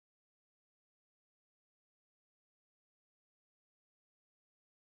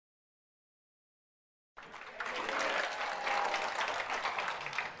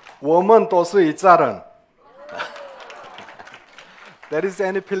我们都是一家人. There is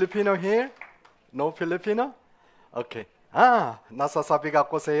any Filipino here? No Filipino? Okay. nasasabi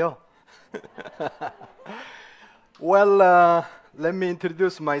갖고 오세요. Well, let me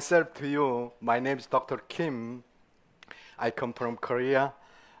introduce myself to you. My name is Dr. Kim. I come from Korea.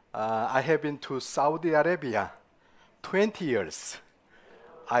 I have been to Saudi Arabia 20 years.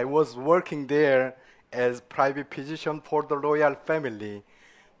 I was working there as private physician for the royal family.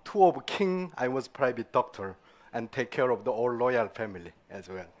 Two of king, I was private doctor and take care of the whole royal family as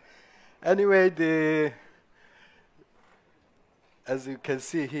well. Anyway, as you can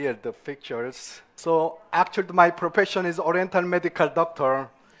see here, the pictures. So actually my profession is Oriental medical doctor.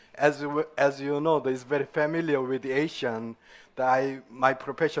 As you know, is very familiar with the Asian. My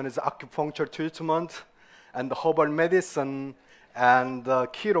profession is acupuncture treatment and herbal medicine and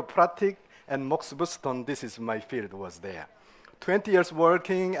chiropractic and moxibustion. This is my field was there. 20 years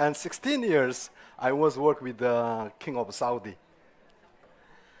working and 16 years I was working with the King of Saudi.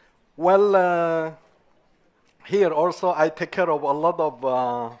 Well, here also I take care of a lot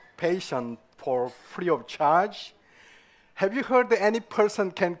of patients for free of charge. Have you heard that any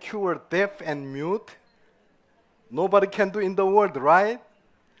person can cure deaf and mute? Nobody can do in the world, right?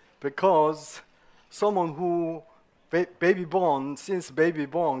 Because someone who since baby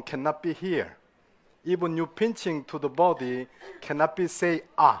born cannot be here. Even you pinching to the body cannot be say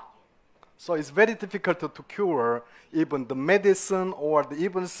ah. So it's very difficult to cure. Even the medicine or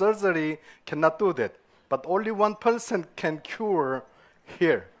even surgery cannot do that. But only one person can cure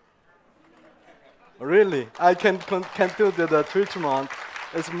here. Really, I can do the treatment.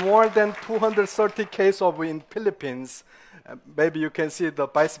 It's more than 230 cases in Philippines. Maybe you can see the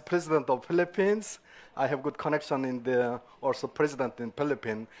vice president of Philippines. I have good connection in the also president in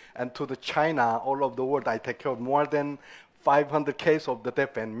Philippines and to the China, all over the world. I take care of more than 500 cases of the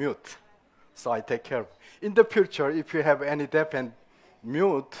deaf and mute. So I take care of. In the future, if you have any deaf and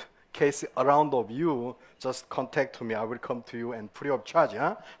mute case around of you, just contact me. I will come to you and free of charge.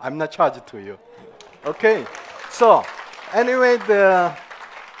 Huh? I'm not charged to you. Okay. So anyway,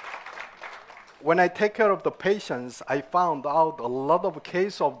 when I take care of the patients, I found out a lot of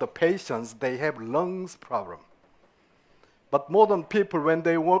cases of the patients, they have lungs problem. But modern people, when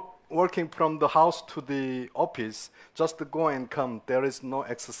they working from the house to the office, just to go and come, there is no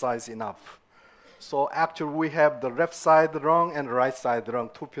exercise enough. So actually we have the left side lung and right side lung,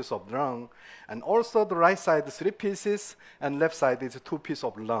 2 pieces of lung. And also the right side 3 pieces and left side is 2 pieces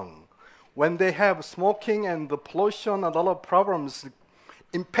of lung. When they have smoking and the pollution, a lot of problems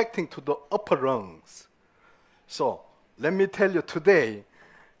impacting to the upper lungs. So let me tell you today,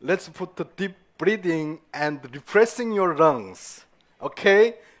 let's put the deep breathing and refreshing your lungs.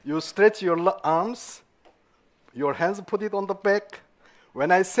 Okay? You stretch your arms, your hands put it on the back.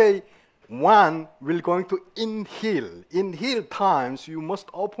 When I say 1, we're going to inhale. Inhale times, you must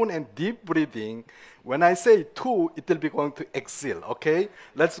open and deep breathing. When I say 2, it will be going to exhale. Okay?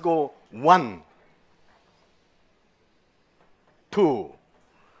 Let's go 1, 2.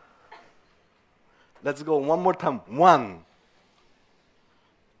 Let's go one more time. 1,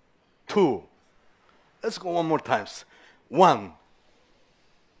 2. Let's go one more time. 1,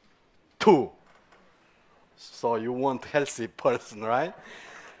 2. So you want healthy person, right?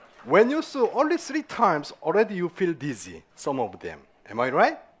 When you do only 3 times, already you feel dizzy, some of them. Am I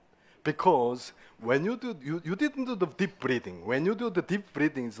right? Because when you do, you didn't do the deep breathing. When you do the deep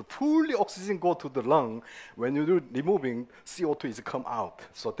breathing, it's fully oxygen go to the lung. When you do removing, CO2 is come out.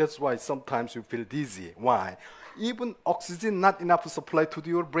 So that's why sometimes you feel dizzy. Why? Even oxygen not enough supply to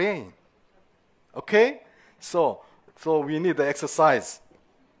your brain. Okay? So we need the exercise.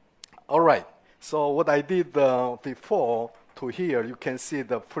 All right. So what I did before to here, you can see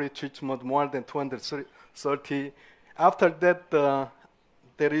the pre-treatment more than 230. After that,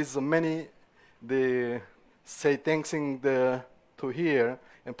 there is many, they say thanking to here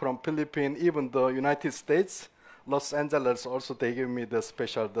and from Philippines, even the United States, Los Angeles also they give me the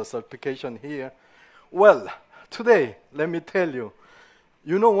special certification here. Well, today, let me tell you,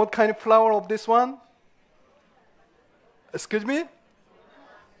 you know what kind of flower of this one? Excuse me?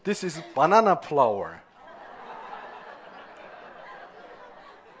 This is banana flower.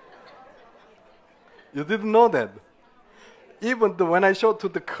 You didn't know that? Even when I show to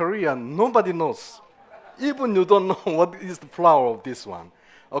the Korean, nobody knows. Even you don't know what is the flower of this one.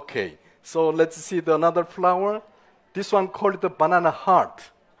 Okay, so let's see another flower. This one called the banana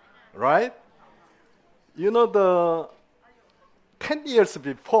heart, right? You know, the 10 years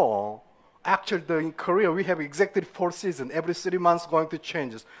before, actually in Korea, we have exactly 4 seasons. Every 3 months going to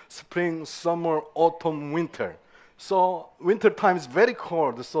change. Spring, summer, autumn, winter. So winter time is very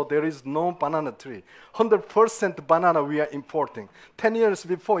cold, so there is no banana tree. 100% banana we are importing. 10 years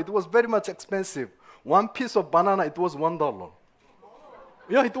before, it was very much expensive. One piece of banana, it was $1.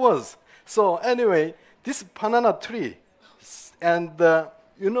 Yeah, it was. So anyway, this banana tree, and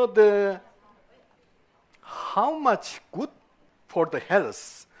you know how much good for the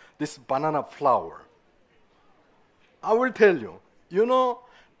health this banana flower. I will tell you. You know,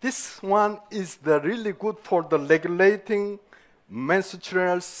 this one is really good for the regulating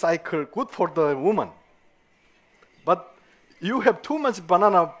menstrual cycle, good for the woman. But you have too much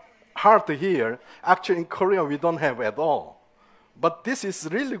banana heart here. Actually, in Korea, we don't have at all. But this is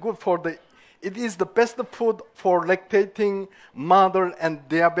really good for it is the best food for lactating mother and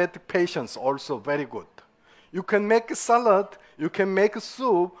diabetic patients, also very good. You can make a salad, you can make a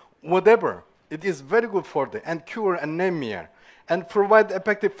soup, whatever. It is very good for and cure anemia. And provide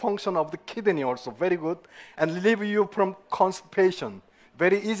effective function of the kidney also, very good. And relieve you from constipation.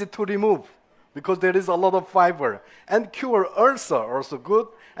 Very easy to remove because there is a lot of fiber. And cure ulcer, also good.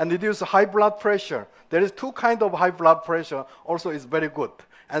 And reduce high blood pressure. There is two kinds of high blood pressure, also is very good.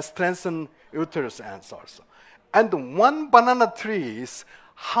 And strengthen uterus ends also. And one banana tree is,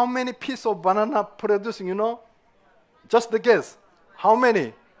 how many pieces of banana producing, you know? Just a guess. How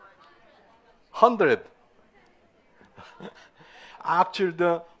many? 100.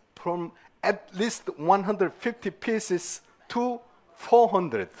 Actually, from at least 150 pieces to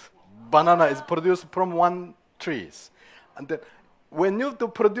 400 banana is produced from one trees. And then when you to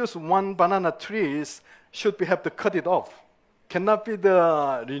produce one banana trees, have to cut it off. Cannot be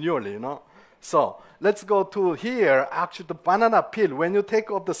the renewal, you know. So let's go to here. Actually, the banana peel. When you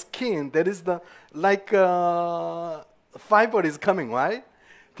take off the skin, there is the fiber is coming, right?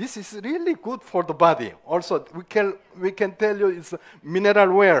 This is really good for the body. Also, we can tell you it's a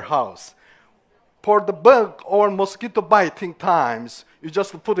mineral warehouse. For the bug or mosquito biting times, you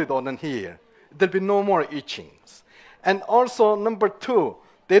just put it on here. There'll be no more itchings. And also, number 2,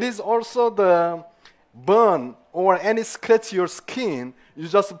 there is also the burn or any scratch your skin, you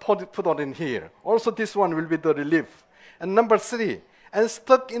just put it on in here. Also, this one will be the relief. And number 3, and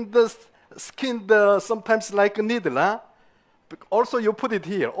stuck in the skin, sometimes like a needle, huh? Also, you put it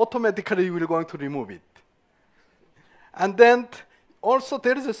here. Automatically, you will going to remove it. And then, also,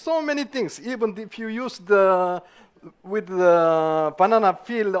 there is so many things. Even if you use with the banana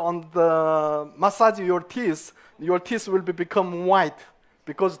peel on the massage your teeth will become white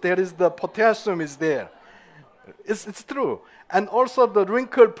because there is the potassium is there. It's true. And also, the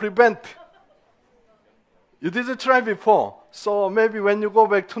wrinkle prevent. You didn't try before, so maybe when you go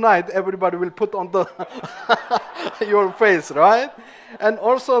back tonight, everybody will put on the your face, right? And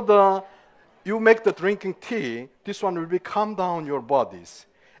also, you make the drinking tea. This one will calm down your bodies.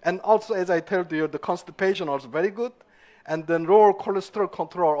 And also, as I told you, the constipation also very good, and then lower cholesterol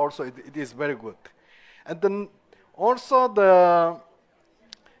control also it is very good. And then also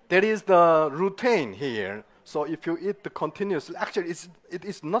there is the lutein here. So if you eat the continuously, actually it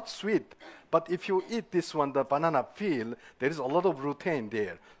is not sweet, but if you eat this one, the banana peel, there is a lot of lutein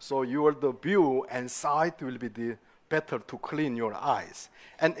there. So the view and sight will be better to clean your eyes.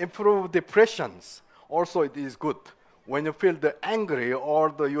 And improve depressions, also it is good. When you feel angry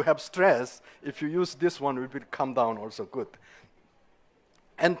or you have stress, if you use this one, it will calm down also good.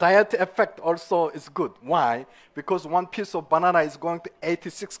 And diet effect also is good. Why? Because one piece of banana is going to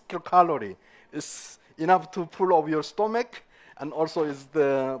 86 kilocalories. It's enough to full of your stomach, and also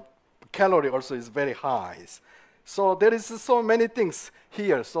the calorie also is very high. So there is so many things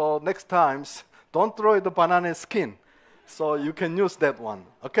here. So next times, don't throw the banana skin. So you can use that one,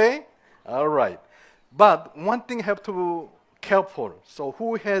 okay? All right. But one thing have to careful. So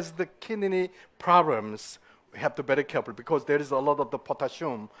who has the kidney problems, we have to be very careful because there is a lot of the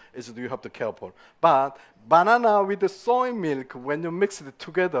potassium you have to careful. But banana with the soy milk, when you mix it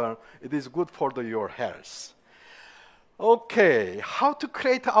together, it is good for your health. Okay, how to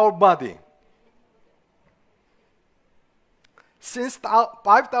create our body? Since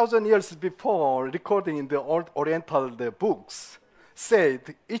 5,000 years before, recording in the old Oriental books,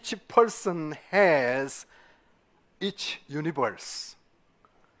 said each person has each universe.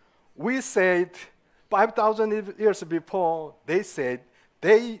 We said 5,000 years before, they said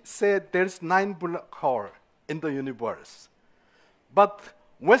there's 9 black holes in the universe. But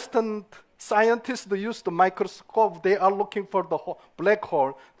Western scientists use the microscope. They are looking for the black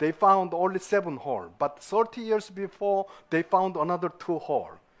hole. They found only 7 holes. But 30 years before, they found another 2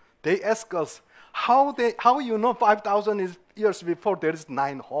 holes. They ask us, how you know 5,000 years before there is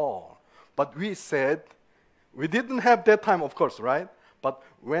 9 holes? But we said, we didn't have that time, of course, right? But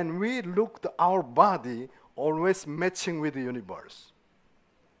when we looked at our body, always matching with the universe.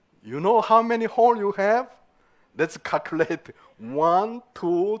 You know how many holes you have? Let's calculate 1,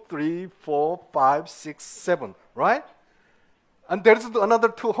 2, 3, 4, 5, 6, 7, right? And there's another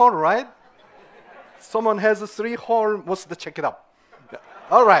 2 holes, right? Someone has 3 holes, must check it out.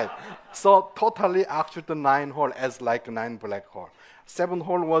 All right, so totally actually the 9 holes as like 9 black holes. 7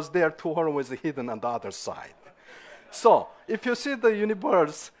 holes was there, 2 holes was hidden on the other side. So if you see the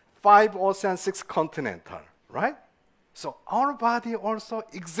universe, 5 ocean, 6 continental, right? So our body also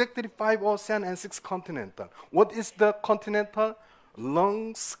exactly 5 ocean and 6 continental. What is the continental?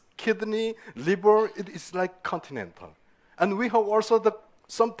 Lungs, kidney, liver, it is like continental. And we have also the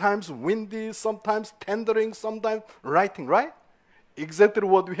sometimes windy, sometimes tendering, sometimes writing, right? Exactly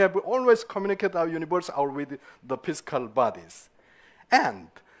what we have always communicate our universe out with the physical bodies. And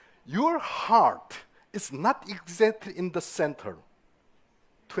your heart is not exactly in the center,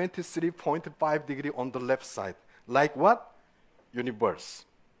 23.5 degrees on the left side. Like what? Universe.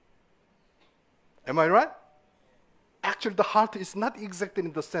 Am I right? Actually, the heart is not exactly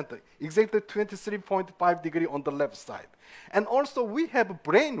in the center, exactly 23.5 degrees on the left side. And also, we have a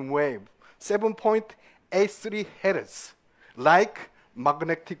brain wave, 7.83 hertz, like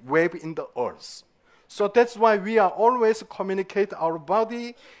magnetic wave in the earth. So that's why we are always communicate our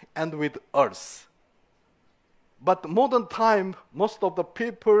body and with earth. But modern time, most of the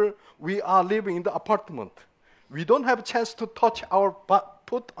people, we are living in the apartment. We don't have a chance to touch our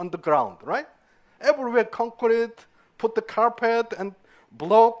foot on the ground, right? Everywhere concrete, put the carpet and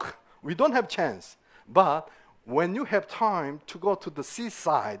block, we don't have chance. But when you have time to go to the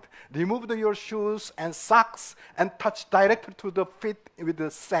seaside, remove your shoes and socks and touch directly to the feet with the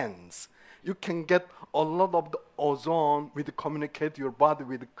sands, you can get a lot of the ozone with communicate your body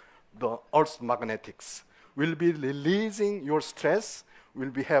with the Earth's magnetics. Will be releasing your stress, will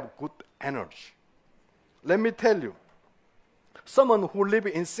be have good energy. Let me tell you, someone who live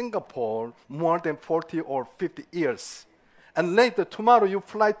in Singapore more than 40 or 50 years, and later tomorrow you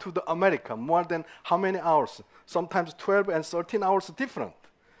fly to the America, more than how many hours? Sometimes 12 and 13 hours different.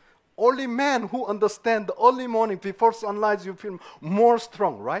 Only men who understand the early morning before sunrise, you feel more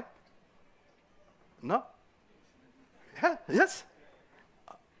strong, right? No? Yeah, yes?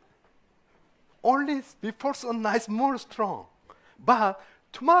 Only before sunrise, more strong. But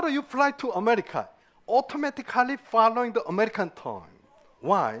tomorrow you fly to America, automatically following the American time.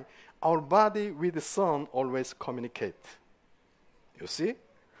 Why? Our body with the sun always communicate. You see?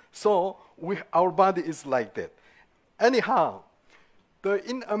 So our body is like that. Anyhow,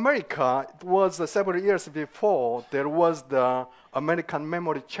 in America, it was several years before, there was the American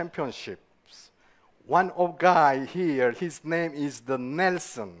Memory Championships. One of guy here, his name is the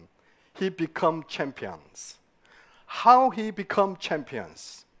Nelson. He become champions. How he become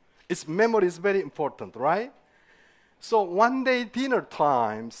champions? His memory is very important, right? So one day dinner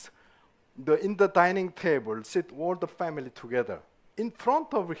times, in the dining table, sit all the family together. In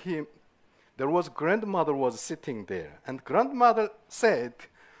front of him, there was grandmother was sitting there, and grandmother said,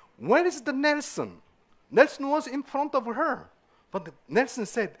 "Where is the Nelson?" Nelson was in front of her, but Nelson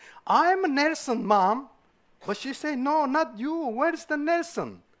said, "I'm Nelson, Mom." But she said, "No, not you. Where is the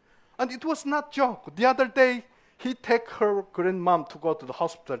Nelson?" And it was not joke. The other day, he take her grandmom to go to the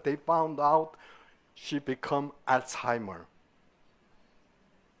hospital. They found out she become Alzheimer.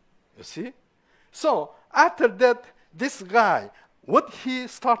 You see? So after that, this guy, what he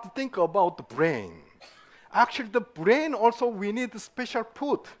started to think about the brain. Actually, the brain also, we need special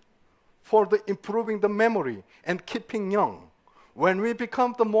food for the improving the memory and keeping young. When we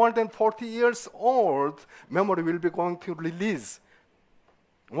become the more than 40 years old, memory will be going to release.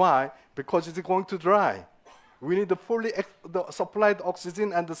 Why? Because it's going to dry. We need to fully supply the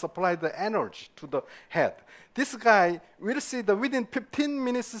oxygen and supply the energy to the head. This guy will see that within 15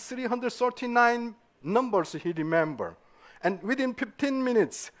 minutes, 339 numbers he remember. And within 15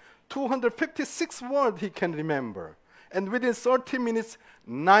 minutes, 256 words he can remember. And within 30 minutes,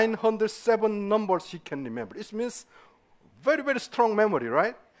 907 numbers he can remember. It means very, very strong memory,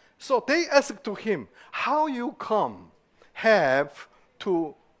 right? So they asked to him, how you have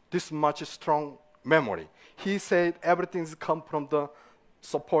to this much strong memory? He said everything's come from the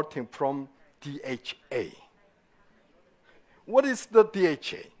supporting from DHA. What is the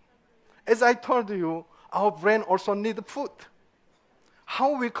DHA? As I told you, our brain also needs food.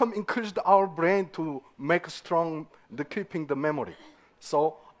 How we can increase our brain to make strong the keeping the memory?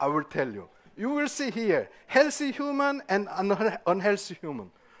 So I will tell you. You will see here, healthy human and unhealthy human.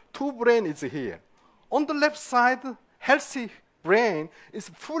 Two brain is here. On the left side, healthy brain is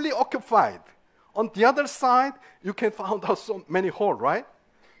fully occupied. On the other side, you can find out so many holes, right?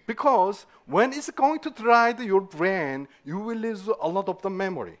 Because when it's going to dry your brain, you will lose a lot of the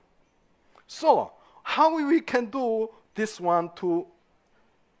memory. So how we can do this one to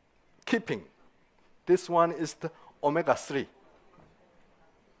keeping? This one is the omega-3.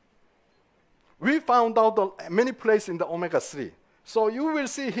 We found out many places in the omega-3. So you will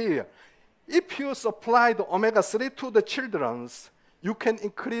see here, if you supply the omega-3 to the children, you can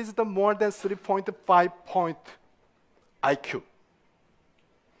increase the more than 3.5 point IQ.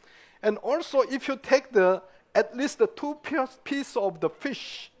 And also, if you take at least the 2 pieces of the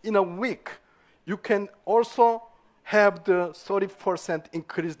fish in a week, you can also have the 30%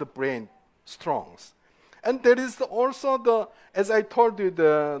 increase the brain strongs. And there is also as I told you,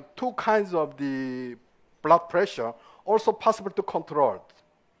 the 2 kinds of the blood pressure also possible to control.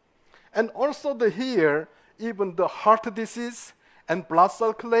 And also here, even the heart disease and blood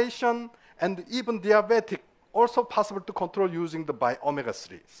circulation and even diabetic also possible to control using the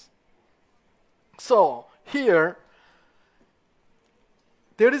omega-3s. So here,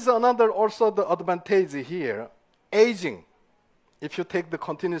 there is another also the advantage here, aging. If you take the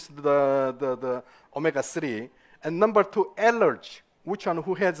continuous the omega-3, and number 2, allergy. Which one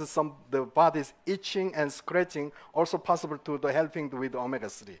who has the body's itching and scratching also possible to the helping with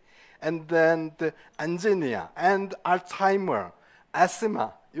omega-3. And then the angina and Alzheimer,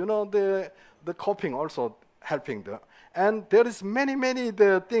 asthma, the coughing also helping and there is many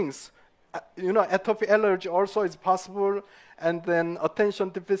the things. Atopic allergy also is possible, and then attention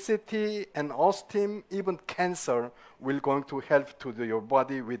deficit and autism, even cancer will going to help to your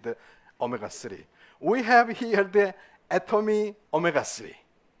body with the omega-3. We have here the Atomy omega-3.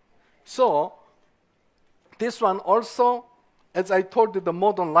 So this one also, as I told you, the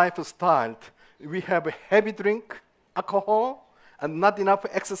modern lifestyle, we have a heavy drink, alcohol, and not enough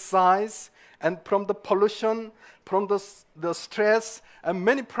exercise, and from the pollution, from the stress, and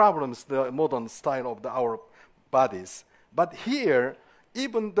many problems, the modern style of our bodies. But here,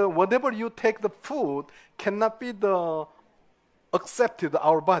 even whatever you take the food cannot be accepted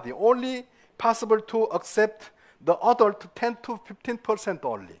our body. Only possible to accept the adult 10 to 15%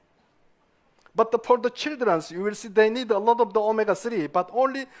 only. But for the children, you will see they need a lot of the omega-3, but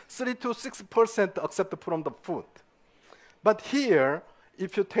only 3 to 6% accepted from the food. But here,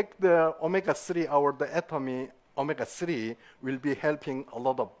 if you take the omega-3, the Atomy omega-3 will be helping a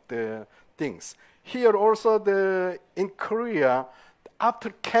lot of the things. Here also, in Korea, after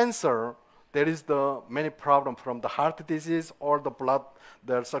cancer, there is many problems from the heart disease or the blood,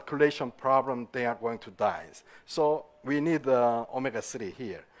 the circulation problem, they are going to die. So we need omega-3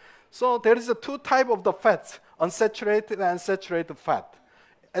 here. So there is 2 types of the fats, unsaturated and saturated fat.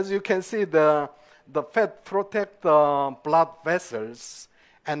 As you can see, the fat protect the blood vessels,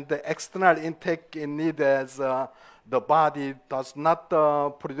 and the external intake is needed as the body does not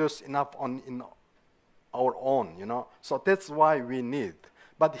produce enough in our own, So that's why we need.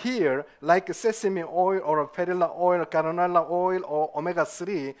 But here, like sesame oil or perilla oil, canola oil, or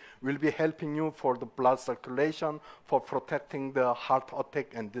omega-3 will be helping you for the blood circulation, for protecting the heart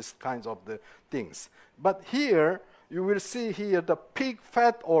attack and these kinds of the things. But here, you will see here the pig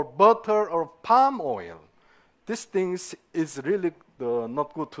fat or butter or palm oil. These things is really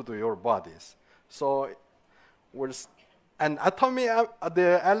not good to your bodies. So, and Atomy,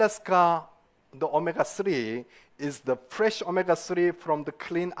 the Alaska, the omega-3 is the fresh omega-3 from the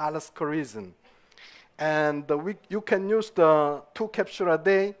clean Alaska region. And you can use the 2 capsules a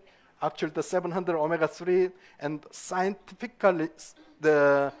day, actually the 700 omega-3, and scientifically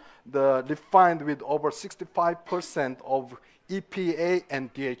refined with over 65% of EPA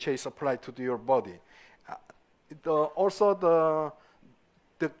and DHA supply to your body. Also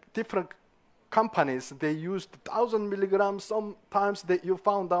the different companies, they used 1,000 milligrams. Sometimes you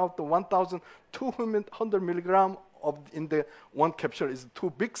found out the 1,200 milligrams in the 1 capsule is too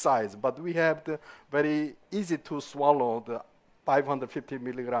big size, but we have the very easy to swallow, the 550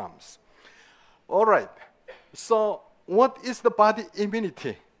 milligrams. All right, so what is the body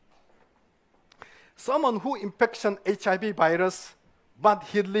immunity? Someone who infection HIV virus, but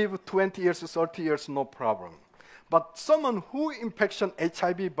he lived 20 years, 30 years, no problem. But someone who infection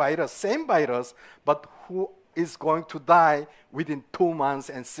HIV virus, same virus, but who is going to die within 2 months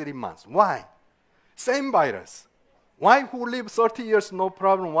and 3 months. Why? Same virus. Why who live 30 years, no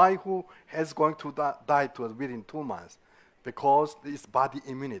problem? Why who is going to die within 2 months? Because it's body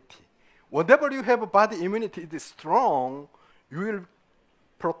immunity. Whatever you have a body immunity, it is strong, you will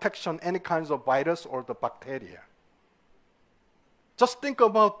protection any kinds of virus or the bacteria. Just think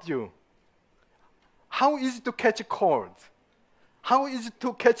about you. How easy to catch a cold? How easy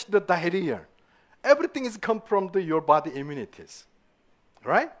to catch the diarrhea? Everything is come from your body immunities,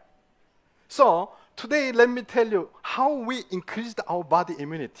 right? So today, let me tell you how we increased our body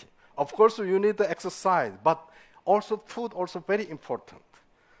immunity. Of course, you need the exercise, but also food also very important.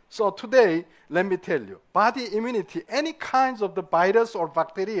 So today, let me tell you, body immunity, any kinds of the virus or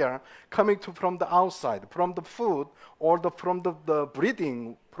bacteria coming from the outside, from the food or from the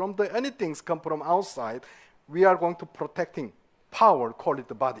breathing, from the anything come from outside, we are going to protecting power, call it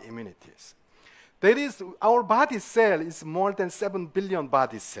the body immunities. There is, our body cell is more than 7 billion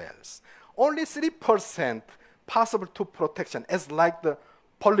body cells. Only 3% possible to protection, as like the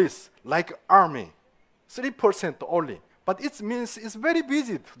police, like army, 3% only. But it means it's very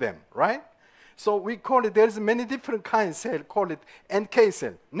busy to them, right? So we call it, there's many different kinds of cell, call it NK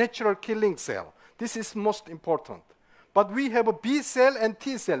cell, natural killing cell. This is most important. But we have a B cell and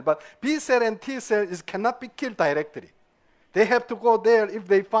T cell, but B cell and T cell cannot be killed directly. They have to go there if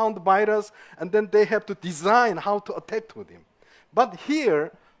they found the virus, and then they have to design how to attack to them. But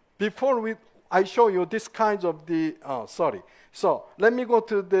here, before I show you this kinds of the, So let me go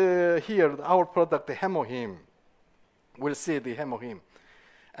to here, our product, the HemoHIM. We'll see the HemoHIM.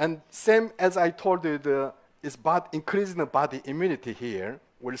 And same as I told you, is increasing the body immunity here.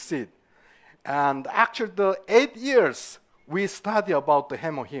 We'll see it. And actually, the 8 years we study about the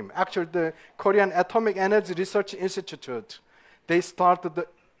HemoHIM. Actually, the Korean Atomic Energy Research Institute, they started the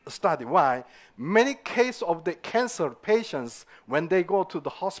study. Why? Many cases of the cancer patients, when they go to the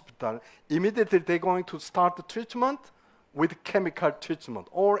hospital, immediately they're going to start the treatment with chemical treatment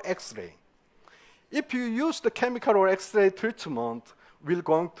or X-ray. If you use the chemical or X-ray treatment, we're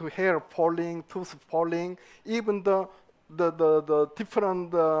going to hair falling, tooth falling, even the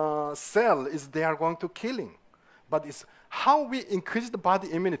different cell they are going to killing. But it's how we increase the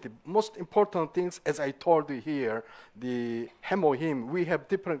body immunity. Most important things, as I told you here, the HemoHIM, we have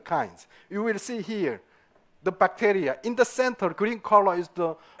different kinds. You will see here, the bacteria. In the center, green color is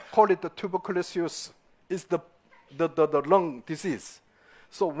call it the tuberculosis, is the lung disease.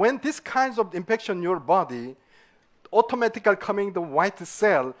 So when this kinds of infection in your body, automatically coming the white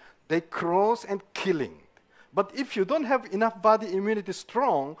cell, they cross and killing. But if you don't have enough body immunity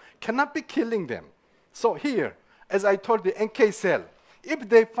strong, cannot be killing them. So here, as I told you, NK cell, if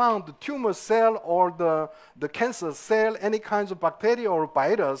they found the tumor cell or the cancer cell, any kinds of bacteria or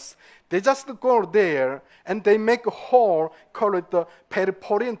virus, they just go there and they make a hole, call it the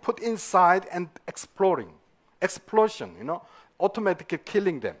periporine, put inside and explosion, automatically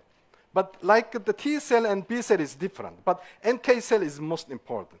killing them. But like the T cell and B cell is different, but NK cell is most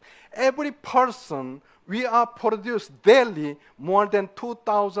important. Every person, we are produce daily more than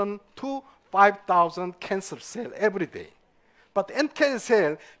 2,000 to 5,000 cancer cells every day. But NK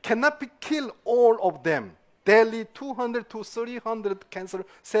cell cannot be killed all of them. Daily 200 to 300 cancer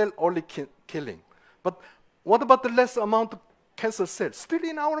cell only killing. But what about the less amount of cancer cells? Still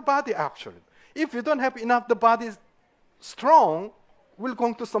in our body actually. If you don't have enough the body strong, will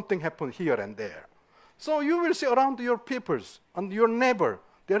going to something happen here and there. So you will see around your peoples and your neighbor,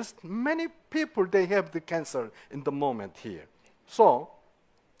 there's many people they have the cancer in the moment here. So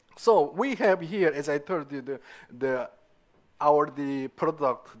we have here, as I told you, the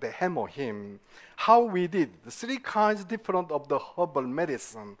product, the HemoHIM, how we did the 3 kinds different of the herbal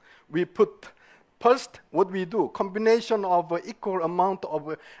medicine. We put first, what we do, combination of equal amount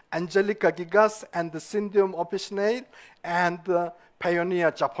of Angelica gigas and the Syndium officinate and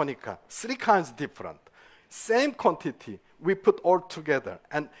Paeonia japonica. 3 kinds different. Same quantity, we put all together.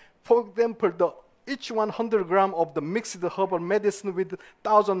 And for example, each 100 gram of the mixed herbal medicine with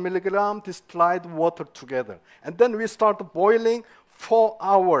 1,000 milligram distilled water together. And then we start boiling 4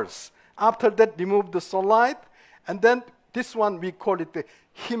 hours. After that, remove the sunlight. And then this one, we call it the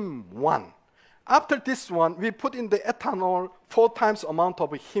HIM1. After this one, we put in the ethanol 4 times amount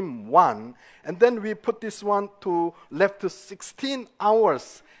of HIM1, and then we put this one to left to 16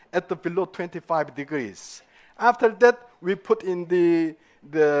 hours at the below 25 degrees. After that, we put in the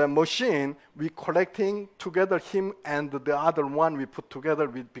machine, we collecting together HIM and the other one we put together,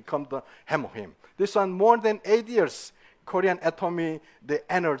 we become the HemoHIM. This one more than 8 years, Korean Atomy, the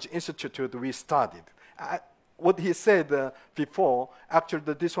Energy Institute, we studied. What he said before,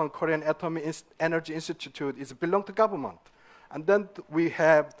 actually this one, Korean Atomic Energy Institute, is belong to government. And then we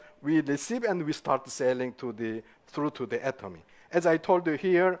receive and we start selling through to the Atomy. As I told you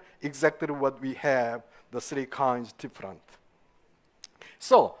here, exactly what we have, the 3 kinds different.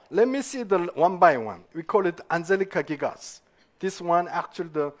 So let me see the one by one. We call it Angelica gigas. This one, actually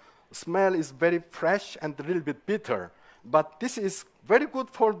the smell is very fresh and a little bit bitter. But this is very good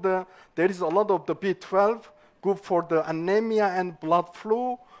for there is a lot of the B12, good for the anemia and blood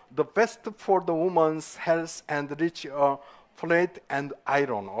flow, the best for the woman's health and rich folate and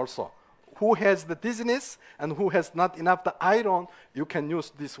iron also. who has the dizziness and who has not enough the iron, you can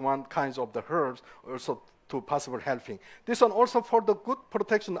use this one kinds of the herbs also to possible helping. This one also for the good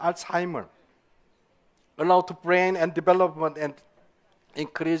protection Alzheimer, allow to brain and development and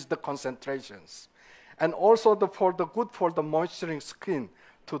increase the concentrations. And also for the good for the moisturizing skin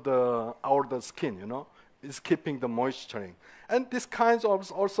to the skin, you know, is keeping the moisturing. And this kinds of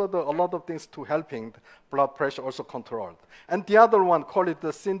also a lot of things to helping the blood pressure also controlled. And the other one, call it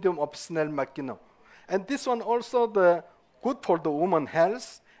the syndrome of Snell-McGinnis. And this one also the good for the woman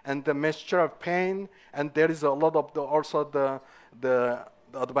health and the menstrual pain. And there is a lot of also the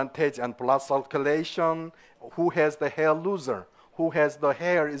advantage and blood circulation. Who has the hair loser? Who has the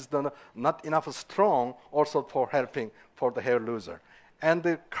hair is not enough strong, also for helping for the hair loser. And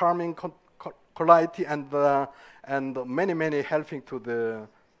the calming quality and many helping to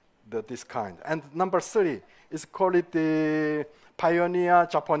this kind. And number 3 is called it the Pioneer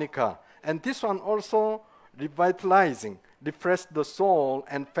Japonica. And this one also revitalizing, refresh the soul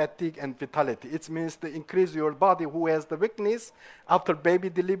and fatigue and vitality. It means to increase your body who has the weakness after baby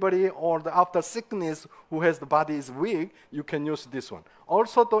delivery or after sickness who has the body is weak, you can use this one.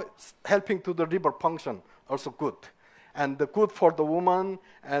 Also helping to the liver function, also good. And the good for the woman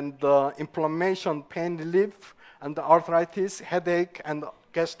and the inflammation, pain relief, and the arthritis, headache, and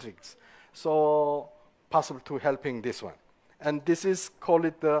gastrics. So possible to helping this one. And this is call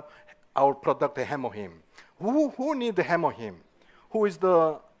it our product HemoHIM. Who need the HemoHIM? Who is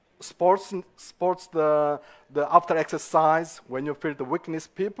the sports the after exercise when you feel the weakness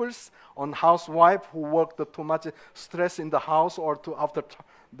peoples on housewife who work too much stress in the house or after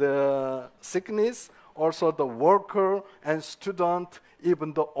the sickness, also the worker and student,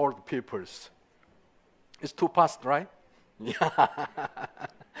 even the old peoples. It's too fast, right? Yeah.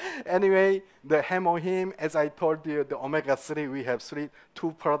 Anyway, the HemoHIM, as I told you, the omega-3, we have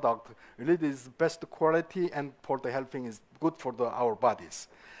 2 products. Really is best quality and for the helping is good for our bodies.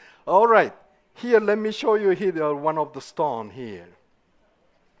 All right, here let me show you here one of the stone here.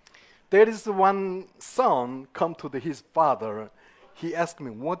 There is one son come to his father. He asked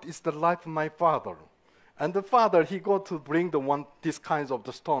me, what is the life of my father? And the father, he go to bring these kinds of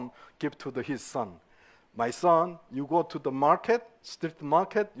the stone, give to his son. My son, you go to the market, street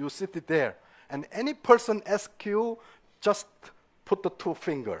market, you sit there. And any person ask you, just put the 2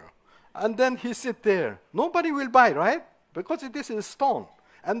 finger. And then he sit there. Nobody will buy, right? Because this is stone.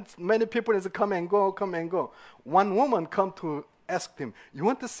 And many people is come and go, come and go. One woman come to ask him, you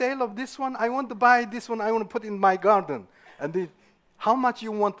want the sale of this one? I want to buy this one. I want to put in my garden. And how much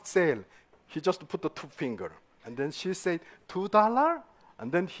you want to sell? He just put the 2 finger. And then she said, $2?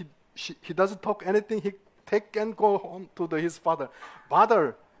 And then he doesn't talk anything. He take and go home to his father.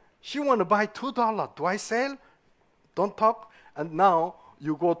 Father, she want to buy $2. Do I sell? Don't talk. And now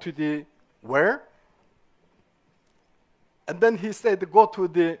you go to where? And then he said, go to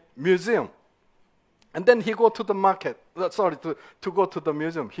the museum. And then he go to the market. To go to the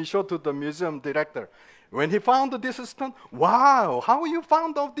museum. He showed to the museum director. When he found this stone, wow, how you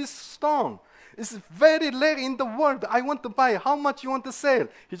found of this stone? It's very rare in the world. I want to buy. How much you want to sell?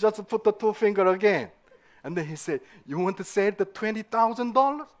 He just put the 2 finger again. And then he said, you want to sell the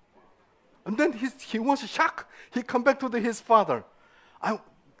 $20,000? And then he was shocked. He come back to his father.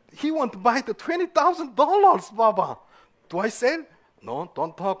 He want to buy the $20,000, Baba. Do I sell? No,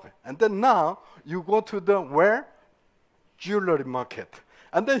 don't talk. And then now you go to where? Jewelry market.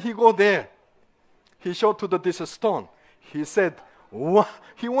 And then he go there. He showed to this stone. He said,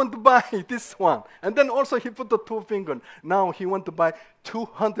 he want to buy this one. And then also he put the 2 finger. Now he want to buy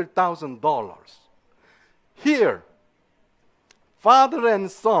 $200,000. Here, father and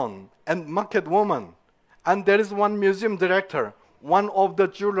son and market woman. And there is one museum director, one of the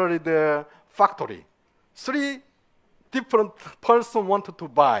jewelry factory. 3 different person wanted to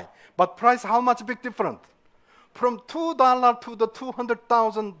buy. But price, how much big different? From $2 to the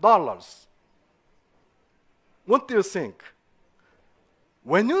 $200,000. What do you think?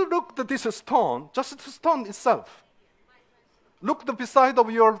 When you look at this stone, just the stone itself, look beside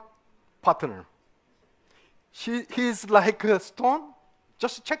of your partner. He's like a stone.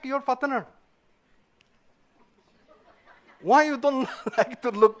 Just check your partner. Why you don't like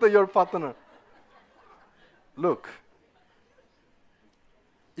to look at your partner? Look.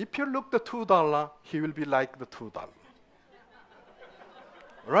 If you look the $2, he will be like the $2.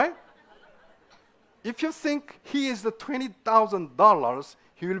 Right? If you think he is the $20,000,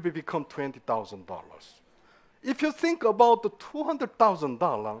 he will become $20,000. If you think about the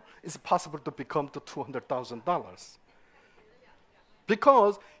 $200,000, it's possible to become the $200,000.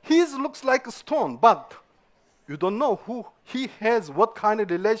 Because he looks like a stone, but you don't know who he has, what kind of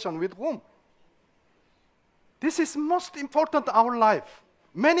relation with whom. This is most important in our life.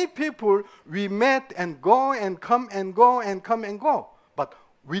 Many people, we met and go and come and go and come and go. But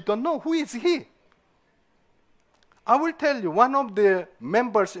we don't know who is he. I will tell you, one of the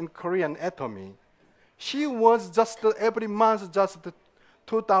members in Korean Atomy, she was just every month just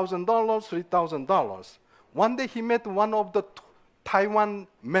 $2,000, $3,000. One day he met one of the Taiwan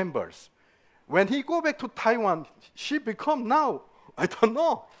members. When he go back to Taiwan, she become now, I don't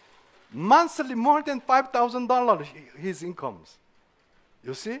know, monthly more than $5,000 his incomes.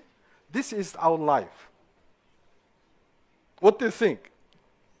 You see? This is our life. What do you think?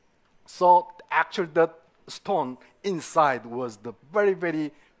 So actually that stone inside was the very,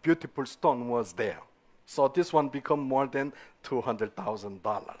 very beautiful stone was there. So this one become more than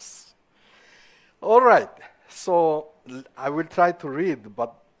 $200,000. All right. So I will try to read,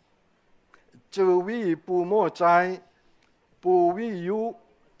 but 这位父母在不为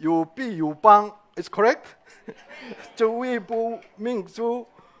有必有帮 is correct? 这位不民主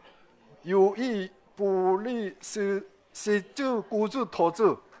有意不利是这股子投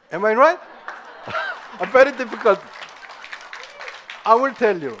资 Am I right? Very difficult. I will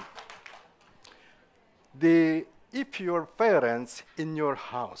tell you. If your parents in your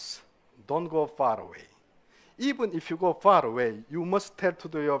house, don't go far away. Even if you go far away, you must tell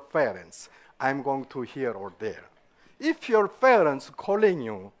to your parents, I'm going to here or there. If your parents calling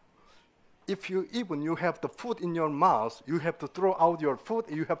you, if you have the food in your mouth, you have to throw out your food,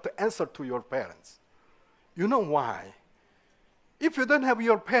 you have to answer to your parents. You know why? If you don't have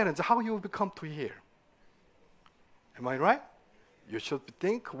your parents, how you will come to here? Am I right? You should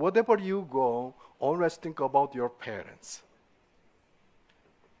think, whatever you go, always think about your parents.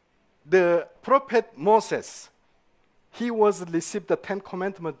 The prophet Moses, he received the 10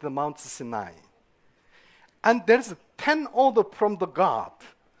 commandments at Mount Sinai. And there's 10 orders from the God,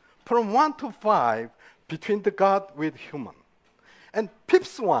 from 1 to 5, between the God with human. And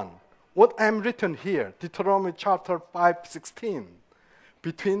fifth one, what I'm written here, Deuteronomy chapter 5:16,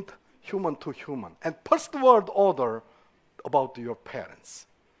 between human to human. And first word order about your parents.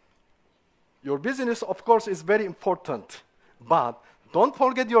 Your business, of course, is very important, but don't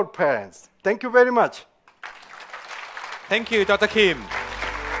forget your parents. Thank you very much. Thank you, Dr. Kim.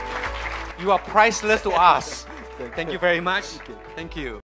 You are priceless to us. Thank you very much. Thank you.